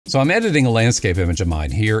So I'm editing a landscape image of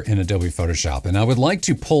mine here in Adobe Photoshop, and I would like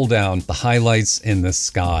to pull down the highlights in the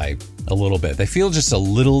sky a little bit. They feel just a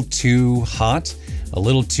little too hot, a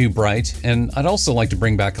little too bright, and I'd also like to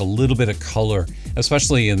bring back a little bit of color,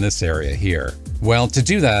 especially in this area here. Well, to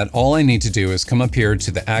do that, all I need to do is come up here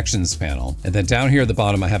to the Actions panel, and then down here at the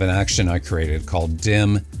bottom I have an action I created called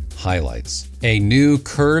Dim Highlights. A new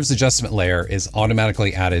Curves adjustment layer is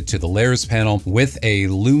automatically added to the Layers panel with a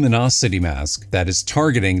luminosity mask that is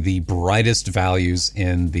targeting the brightest values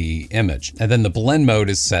in the image. And then the blend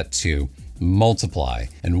mode is set to multiply.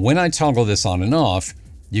 And when I toggle this on and off,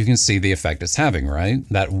 you can see the effect it's having, right?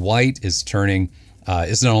 That white is turning,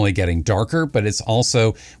 is not only getting darker, but it's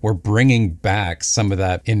also, we're bringing back some of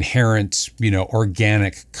that inherent,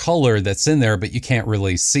 organic color that's in there, but you can't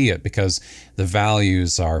really see it because the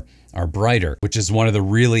values are brighter, which is one of the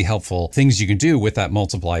really helpful things you can do with that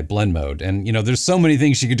multiply blend mode. And there's so many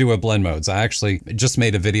things you can do with blend modes. I actually just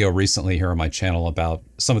made a video recently here on my channel about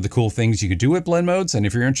some of the cool things you could do with blend modes. And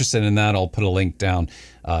if you're interested in that, I'll put a link down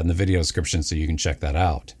in the video description so you can check that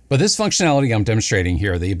out. But this functionality I'm demonstrating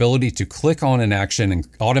here, the ability to click on an action and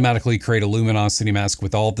automatically create a luminosity mask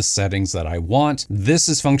with all the settings that I want, this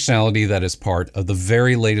is functionality that is part of the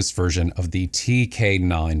very latest version of the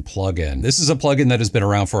TK9 plugin. This is a plugin that has been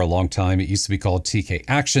around for a long time. It used to be called TK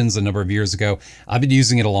Actions a number of years ago. I've been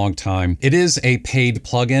using it a long time. It is a paid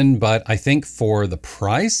plugin, but I think for the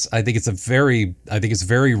price, I think it's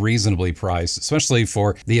very reasonably priced, especially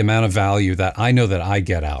for the amount of value that I know that I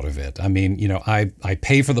get out of it. I mean, I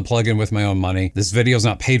pay for the plugin with my own money. This video is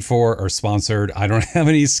not paid for or sponsored. I don't have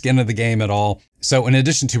any skin in the game at all. So in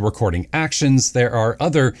addition to recording actions, there are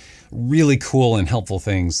other really cool and helpful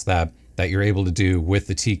things that you're able to do with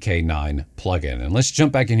the TK9 plugin. And let's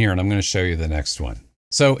jump back in here and I'm going to show you the next one.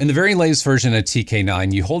 So in the very latest version of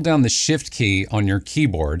TK9, you hold down the Shift key on your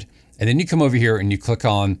keyboard, and then you come over here and you click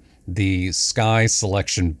on the Sky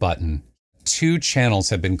Selection button. Two channels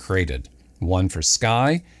have been created, one for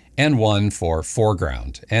Sky and one for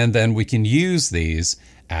Foreground. And then we can use these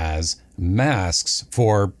as masks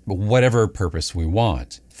for whatever purpose we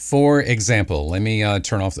want. For example, let me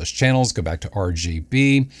turn off those channels, go back to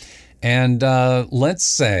RGB. And let's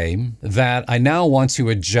say that I now want to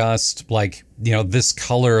adjust this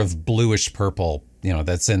color of bluish purple,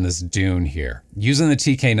 that's in this dune here. Using the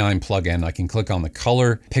TK9 plugin, I can click on the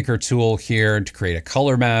color picker tool here to create a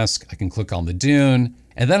color mask. I can click on the dune,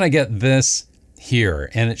 and then I get this here,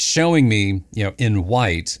 and it's showing me, in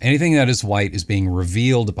white, anything that is white is being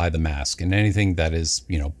revealed by the mask, and anything that is,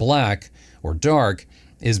 black or dark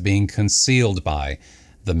is being concealed by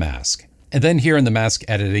the mask. And then here in the mask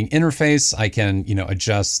editing interface, I can,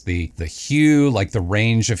 adjust the hue, like the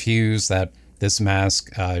range of hues that this mask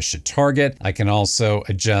should target. I can also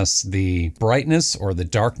adjust the brightness or the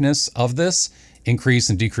darkness of this, increase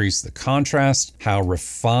and decrease the contrast, how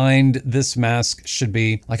refined this mask should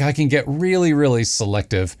be. Like, I can get really, really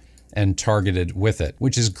selective and targeted with it,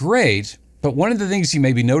 which is great. But one of the things you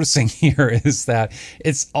may be noticing here is that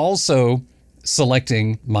it's also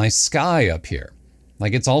selecting my sky up here.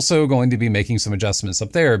 Like, it's also going to be making some adjustments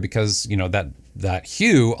up there because, that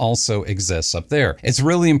hue also exists up there. It's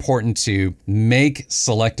really important to make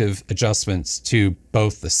selective adjustments to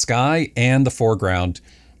both the sky and the foreground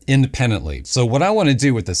independently. So what I want to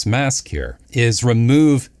do with this mask here is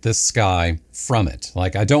remove the sky from it.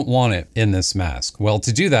 Like, I don't want it in this mask. Well,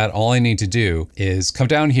 to do that, all I need to do is come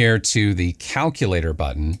down here to the calculator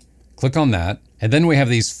button, click on that, and then we have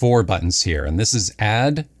these four buttons here. And this is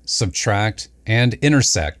add, subtract, and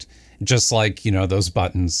intersect, just like, those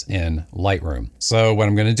buttons in Lightroom. So what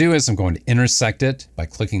I'm going to do is I'm going to intersect it by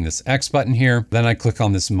clicking this X button here. Then I click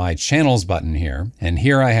on this My Channels button here. And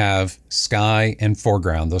here I have Sky and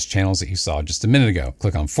Foreground, those channels that you saw just a minute ago.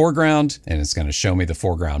 Click on Foreground and it's going to show me the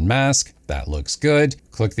foreground mask. That looks good.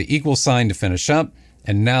 Click the equal sign to finish up.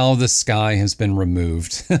 And now the sky has been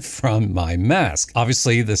removed from my mask.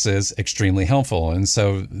 Obviously, this is extremely helpful. And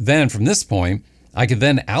so then from this point, I could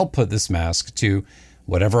then output this mask to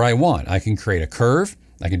whatever I want. I can create a curve.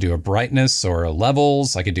 I can do a brightness or a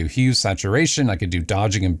levels. I could do hue, saturation. I could do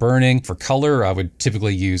dodging and burning. For color, I would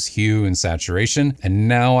typically use hue and saturation. And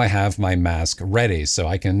now I have my mask ready. So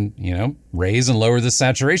I can, raise and lower the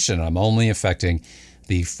saturation. I'm only affecting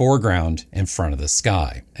the foreground in front of the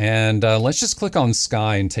sky. And let's just click on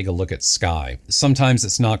sky and take a look at sky. Sometimes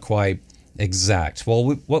it's not quite exact.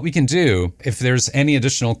 Well, what we can do, if there's any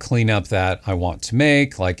additional cleanup that I want to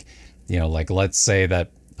make, like let's say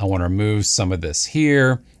that I want to remove some of this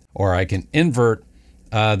here, or I can invert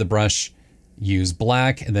the brush, use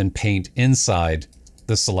black, and then paint inside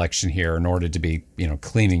the selection here in order to be,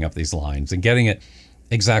 cleaning up these lines and getting it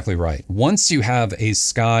Exactly right. Once you have a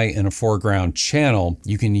sky and a foreground channel,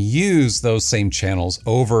 you can use those same channels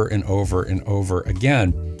over and over and over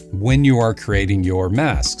again when you are creating your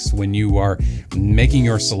masks, when you are making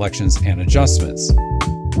your selections and adjustments.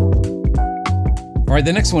 All right,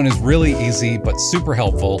 the next one is really easy, but super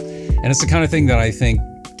helpful. And it's the kind of thing that I think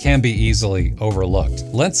can be easily overlooked.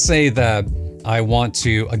 Let's say that I want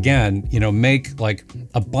to, again, make like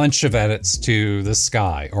a bunch of edits to the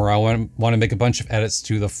sky, or I want to make a bunch of edits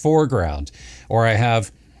to the foreground, or I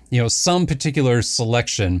have, some particular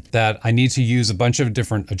selection that I need to use a bunch of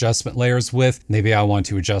different adjustment layers with. Maybe I want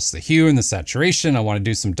to adjust the hue and the saturation. I want to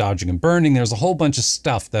do some dodging and burning. There's a whole bunch of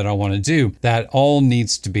stuff that I want to do that all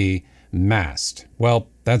needs to be masked. Well,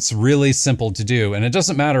 that's really simple to do, and it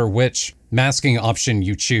doesn't matter which masking option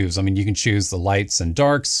you choose. I mean, you can choose the lights and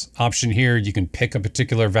darks option here. You can pick a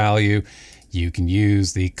particular value. You can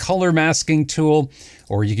use the color masking tool,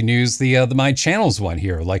 or you can use the My Channels one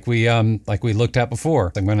here, like we looked at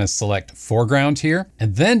before. I'm going to select foreground here,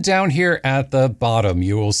 and then down here at the bottom,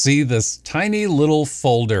 you will see this tiny little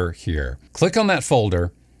folder here. Click on that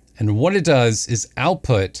folder, and what it does is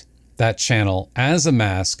output that channel as a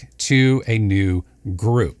mask to a new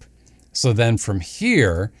group. So then from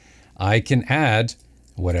here, I can add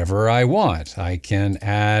whatever I want. I can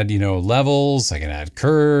add, levels, I can add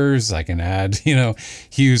curves, I can add,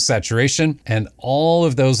 hue, saturation, and all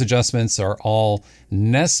of those adjustments are all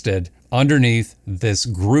nested underneath this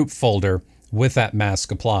group folder with that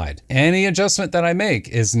mask applied. Any adjustment that I make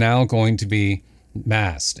is now going to be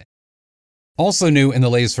masked. Also new in the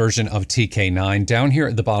latest version of TK9, down here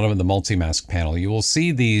at the bottom of the multi-mask panel, you will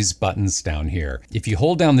see these buttons down here. If you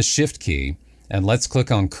hold down the Shift key, and let's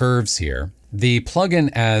click on curves here, the plugin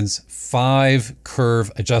adds 5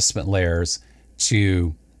 curve adjustment layers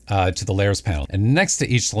to the layers panel. And next to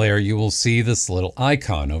each layer, you will see this little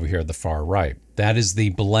icon over here at the far right. That is the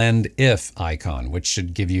blend if icon, which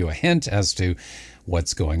should give you a hint as to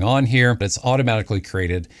what's going on here. It's automatically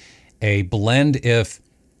created a blend if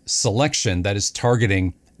selection that is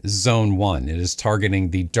targeting zone 1. It is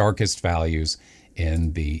targeting the darkest values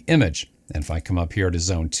in the image. And if I come up here to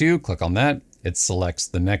zone 2, click on that, it selects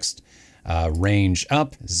the next range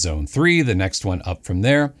up, zone 3, the next one up from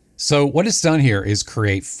there. So what it's done here is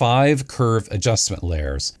create 5 curve adjustment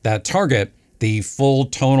layers that target the full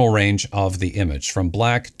tonal range of the image from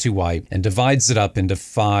black to white and divides it up into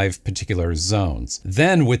 5 particular zones.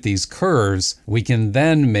 Then with these curves, we can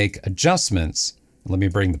then make adjustments. Let me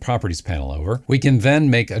bring the properties panel over. We can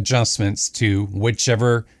then make adjustments to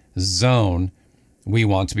whichever zone we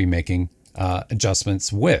want to be making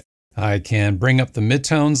adjustments with. I can bring up the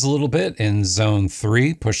midtones a little bit in zone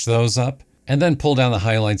 3, push those up, and then pull down the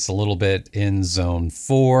highlights a little bit in zone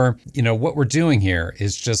 4. What we're doing here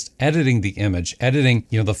is just editing the image, editing,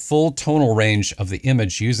 the full tonal range of the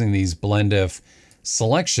image using these blend if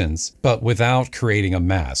selections, but without creating a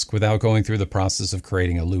mask, without going through the process of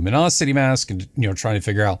creating a luminosity mask and, trying to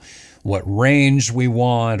figure out what range we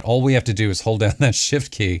want. All we have to do is hold down that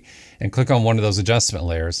Shift key and click on one of those adjustment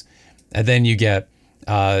layers. And then you get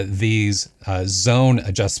these zone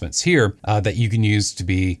adjustments here that you can use to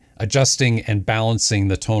be adjusting and balancing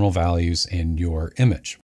the tonal values in your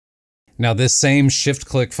image. Now, this same shift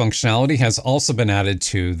click functionality has also been added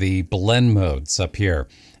to the blend modes up here.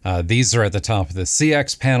 These are at the top of the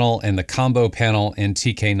CX panel and the combo panel in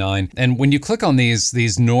TK9. And when you click on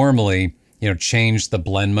these normally, change the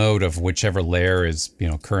blend mode of whichever layer is,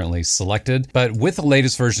 currently selected. But with the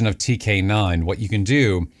latest version of TK9, what you can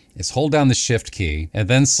do is hold down the Shift key and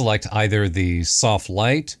then select either the soft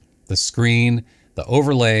light, the screen, the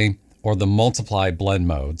overlay, or the multiply blend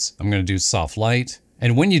modes. I'm going to do soft light.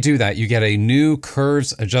 And when you do that, you get a new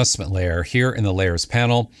curves adjustment layer here in the layers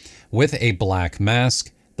panel with a black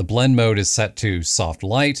mask. The blend mode is set to soft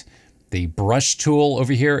light. The brush tool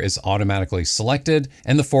over here is automatically selected,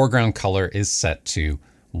 and the foreground color is set to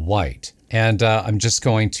white. And I'm just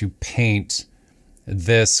going to paint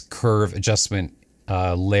this curve adjustment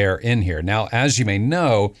layer in here. Now, as you may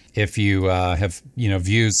know, if you have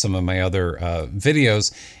viewed some of my other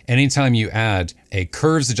videos, anytime you add a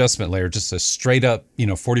curves adjustment layer, just a straight up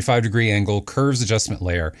 45-degree angle curves adjustment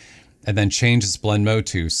layer, and then change its blend mode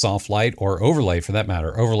to soft light or overlay for that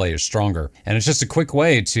matter. Overlay is stronger. And it's just a quick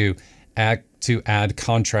way to add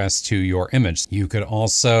contrast to your image. You could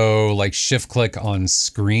also shift click on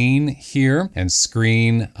screen here, and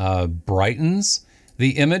screen brightens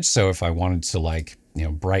the image. So if I wanted to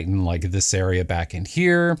brighten this area back in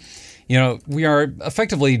here, we are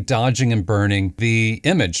effectively dodging and burning the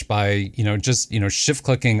image by, just, shift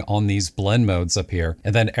clicking on these blend modes up here.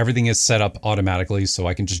 And then everything is set up automatically. So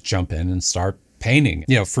I can just jump in and start painting.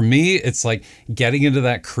 You know, for me, it's like getting into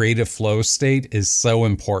that creative flow state is so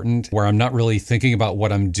important, where I'm not really thinking about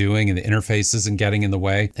what I'm doing and the interface isn't getting in the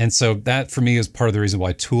way. And so that for me is part of the reason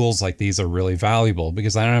why tools like these are really valuable,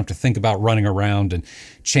 because I don't have to think about running around and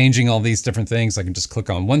changing all these different things. I can just click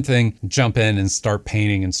on one thing, jump in and start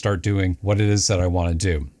painting and start doing what it is that I want to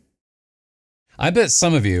do. I bet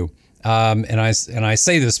some of you, and I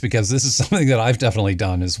say this because this is something that I've definitely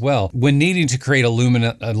done as well. When needing to create a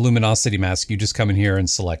luminosity mask, you just come in here and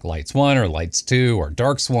select lights 1 or lights 2 or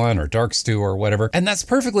darks 1 or darks 2 or whatever. And that's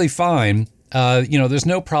perfectly fine. You know, there's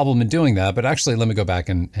no problem in doing that, but actually let me go back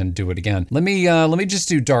and do it again. Let me just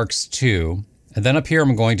do darks 2. And then up here,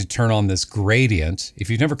 I'm going to turn on this gradient. If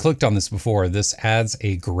you've never clicked on this before, this adds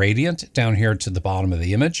a gradient down here to the bottom of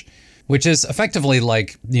the image, which is effectively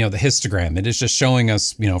like, you know, the histogram. It is just showing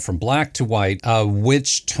us, you know, from black to white,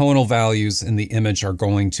 which tonal values in the image are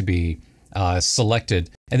going to be selected.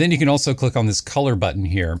 And then you can also click on this color button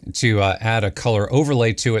here to add a color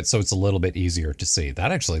overlay to it, so it's a little bit easier to see.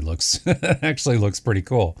 That actually looks pretty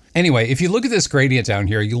cool. Anyway, if you look at this gradient down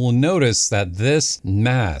here, you will notice that this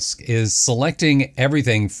mask is selecting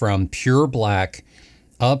everything from pure black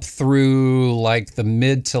up through like the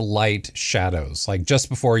mid to light shadows, like just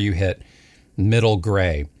before you hit middle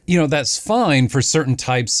gray. You know, that's fine for certain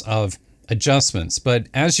types of adjustments, but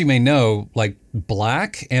as you may know, like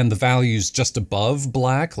black and the values just above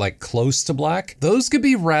black, like close to black, those could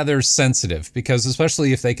be rather sensitive, because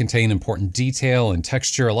especially if they contain important detail and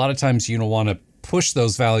texture, a lot of times you don't want to push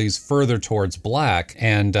those values further towards black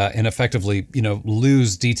and effectively, you know,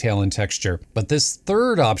 lose detail and texture. But this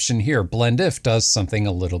third option here, Blend If, does something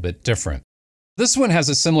a little bit different. This one has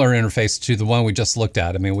a similar interface to the one we just looked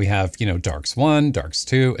at. I mean, we have, you know, darks 1, darks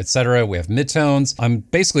 2, etc. We have midtones. I'm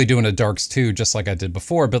basically doing a darks 2 just like I did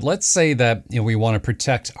before, but let's say that, you know, we want to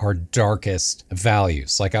protect our darkest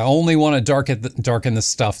values. Like I only want to darken the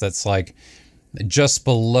stuff that's like just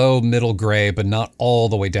below middle gray, but not all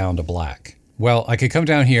the way down to black. Well, I could come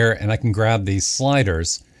down here and I can grab these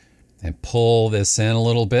sliders and pull this in a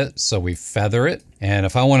little bit so we feather it. And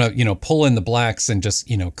if I want to, you know, pull in the blacks and just,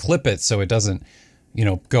 you know, clip it so it doesn't, you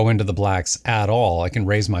know, go into the blacks at all, I can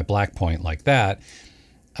raise my black point like that.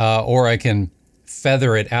 Or I can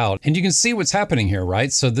feather it out. And you can see what's happening here,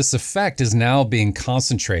 right? So this effect is now being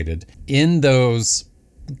concentrated in those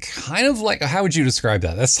kind of like, how would you describe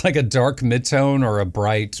that? That's like a dark midtone or a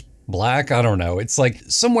bright black. I don't know. It's like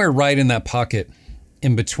somewhere right in that pocket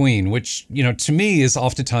in between, which, you know, to me is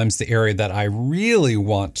oftentimes the area that I really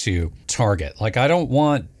want to target. Like I don't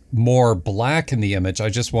want more black in the image. I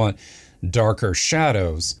just want darker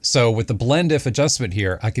shadows. So with the Blend If adjustment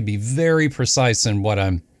here, I can be very precise in what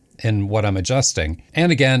I'm adjusting.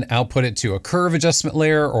 And again, output it to a curve adjustment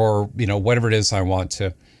layer, or, you know, whatever it is I want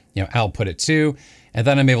to, you know, output it to. And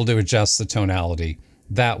then I'm able to adjust the tonality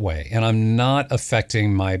that way. And I'm not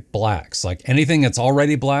affecting my blacks. Like anything that's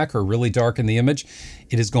already black or really dark in the image,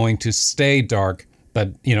 it is going to stay dark,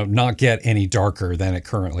 but, you know, not get any darker than it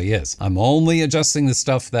currently is. I'm only adjusting the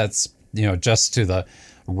stuff that's, you know, just to the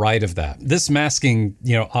right of that. This masking,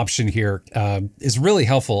 you know, option here is really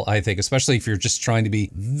helpful, I think, especially if you're just trying to be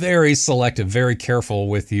very selective, very careful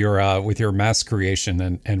with your mask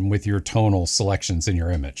creation and with your tonal selections in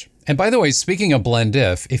your image. And by the way, speaking of Blend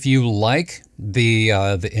If you like the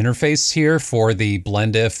interface here for the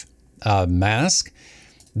Blend If mask,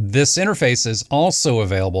 this interface is also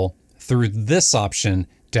available through this option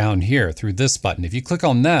down here, through this button. If you click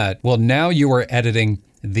on that, well, now you are editing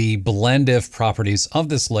the Blend If properties of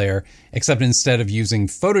this layer, except instead of using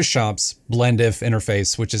Photoshop's Blend If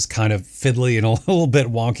interface, which is kind of fiddly and a little bit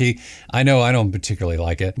wonky, I know I don't particularly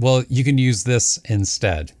like it, well, you can use this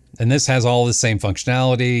instead. And this has all the same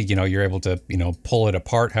functionality. You know, you're able to, you know, pull it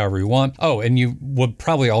apart however you want. Oh, and you would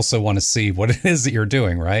probably also want to see what it is that you're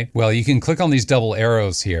doing, right? Well, you can click on these double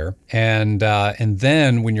arrows here, and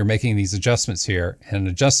then when you're making these adjustments here and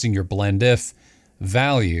adjusting your Blend If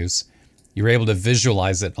values, you're able to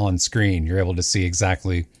visualize it on screen. You're able to see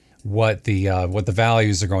exactly what the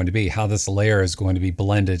values are going to be, how this layer is going to be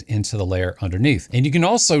blended into the layer underneath. And you can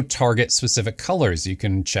also target specific colors. You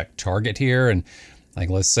can check target here, and like,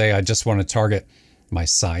 let's say I just want to target my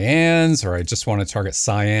cyans, or I just want to target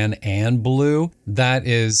cyan and blue. That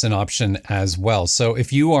is an option as well. So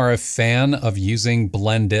if you are a fan of using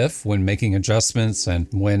Blend If when making adjustments and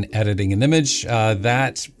when editing an image,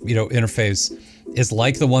 that, you know, interface is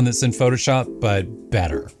like the one that's in Photoshop, but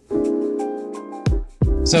better.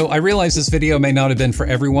 So I realize this video may not have been for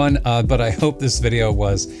everyone, but I hope this video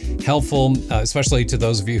was helpful, especially to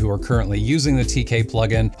those of you who are currently using the TK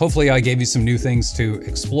plugin. Hopefully I gave you some new things to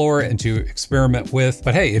explore and to experiment with.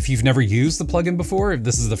 But hey, if you've never used the plugin before, if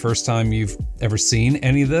this is the first time you've ever seen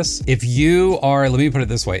any of this, if you are, let me put it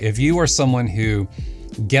this way, if you are someone who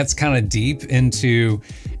gets kind of deep into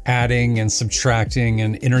adding and subtracting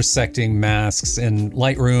and intersecting masks in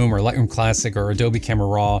Lightroom or Lightroom Classic or Adobe Camera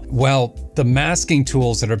Raw, well, the masking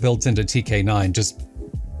tools that are built into TK9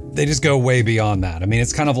 they just go way beyond that. I mean,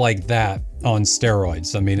 it's kind of like that on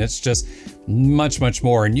steroids. I mean, it's just much, much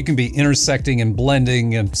more. And you can be intersecting and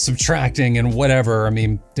blending and subtracting and whatever. I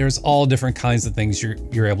mean, there's all different kinds of things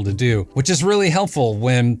you're able to do, which is really helpful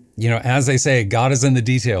when, you know, as they say, God is in the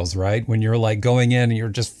details, right? When you're like going in and you're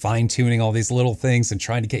just fine tuning all these little things and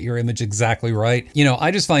trying to get your image exactly right. You know, I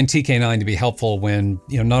just find TK9 to be helpful when,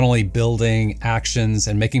 you know, not only building actions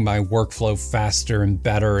and making my workflow faster and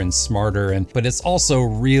better and smarter, but it's also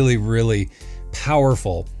really, really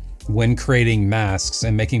powerful when creating masks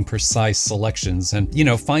and making precise selections and, you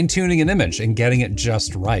know, fine tuning an image and getting it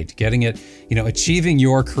just right, getting it, you know, achieving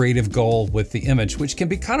your creative goal with the image, which can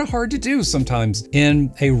be kind of hard to do sometimes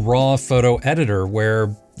in a raw photo editor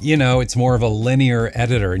where, you know, it's more of a linear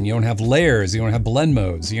editor and you don't have layers, you don't have blend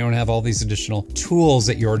modes, you don't have all these additional tools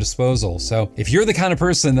at your disposal. So if you're the kind of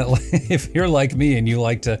person that, if you're like me and you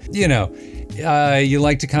like to, you know, you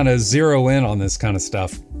like to kind of zero in on this kind of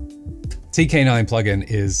stuff, TK9 plugin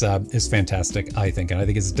is fantastic, I think, and I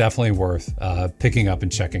think it's definitely worth picking up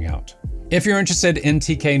and checking out. If you're interested in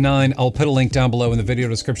TK9, I'll put a link down below in the video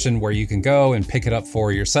description where you can go and pick it up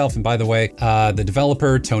for yourself. And by the way, the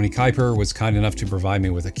developer, Tony Kuiper, was kind enough to provide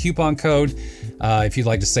me with a coupon code. If you'd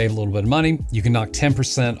like to save a little bit of money, you can knock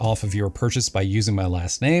 10% off of your purchase by using my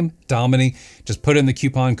last name, Dominey. Just put in the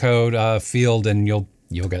coupon code field and you'll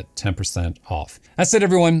get 10% off. That's it,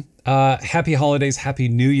 everyone. Happy holidays, happy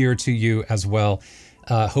new year to you as well.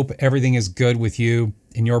 Hope everything is good with you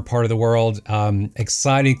in your part of the world.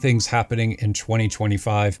 Exciting things happening in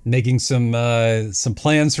 2025. Making some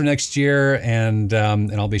plans for next year, and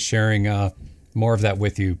I'll be sharing more of that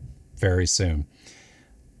with you very soon.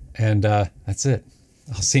 And that's it.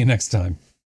 I'll see you next time.